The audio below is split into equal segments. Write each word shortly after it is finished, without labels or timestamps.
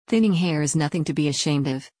Thinning hair is nothing to be ashamed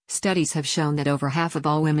of. Studies have shown that over half of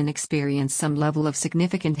all women experience some level of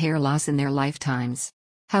significant hair loss in their lifetimes.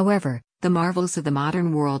 However, the marvels of the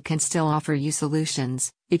modern world can still offer you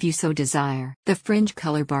solutions, if you so desire. The Fringe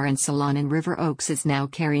Color Bar and Salon in River Oaks is now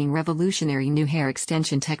carrying revolutionary new hair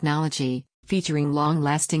extension technology, featuring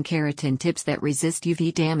long-lasting keratin tips that resist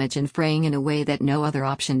UV damage and fraying in a way that no other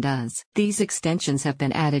option does. These extensions have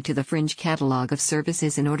been added to the Fringe catalog of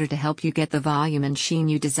services in order to help you get the volume and sheen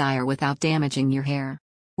you desire without damaging your hair.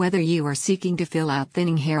 Whether you are seeking to fill out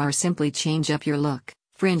thinning hair or simply change up your look,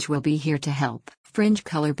 Fringe will be here to help. Fringe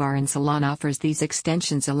Color Bar and Salon offers these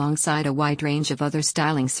extensions alongside a wide range of other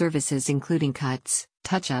styling services including cuts,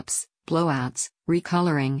 touch-ups, blowouts,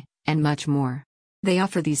 recoloring, and much more. They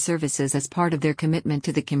offer these services as part of their commitment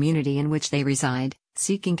to the community in which they reside,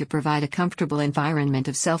 seeking to provide a comfortable environment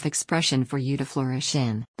of self-expression for you to flourish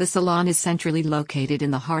in. The salon is centrally located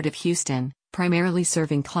in the heart of Houston, primarily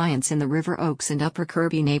serving clients in the River Oaks and Upper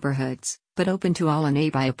Kirby neighborhoods, but open to all on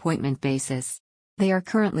a by-appointment basis. They are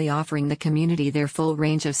currently offering the community their full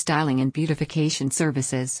range of styling and beautification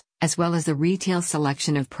services, as well as a retail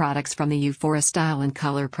selection of products from the Euphoria Style and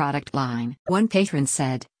Color product line. One patron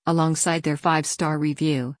said, alongside their 5-star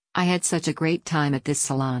review, "I had such a great time at this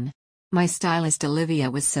salon. My stylist Olivia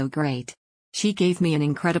was so great. She gave me an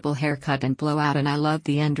incredible haircut and blowout and I loved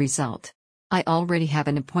the end result. I already have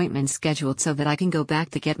an appointment scheduled so that I can go back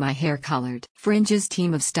to get my hair colored." Fringe's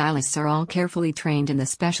team of stylists are all carefully trained in the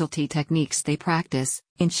specialty techniques they practice,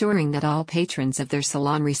 ensuring that all patrons of their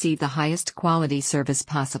salon receive the highest quality service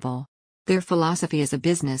possible. Their philosophy as a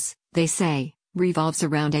business, they say, revolves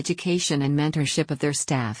around education and mentorship of their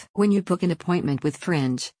staff. When you book an appointment with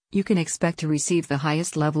Fringe, you can expect to receive the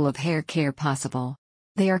highest level of hair care possible.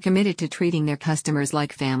 They are committed to treating their customers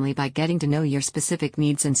like family by getting to know your specific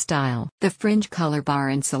needs and style. The Fringe Color Bar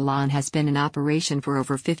and Salon has been in operation for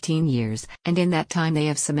over 15 years, and in that time they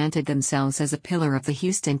have cemented themselves as a pillar of the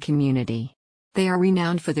Houston community. They are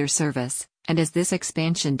renowned for their service, and as this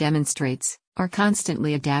expansion demonstrates, are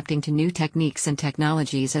constantly adapting to new techniques and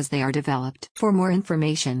technologies as they are developed. For more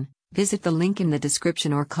information, visit the link in the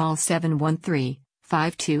description or call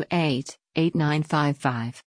 713-528-8955.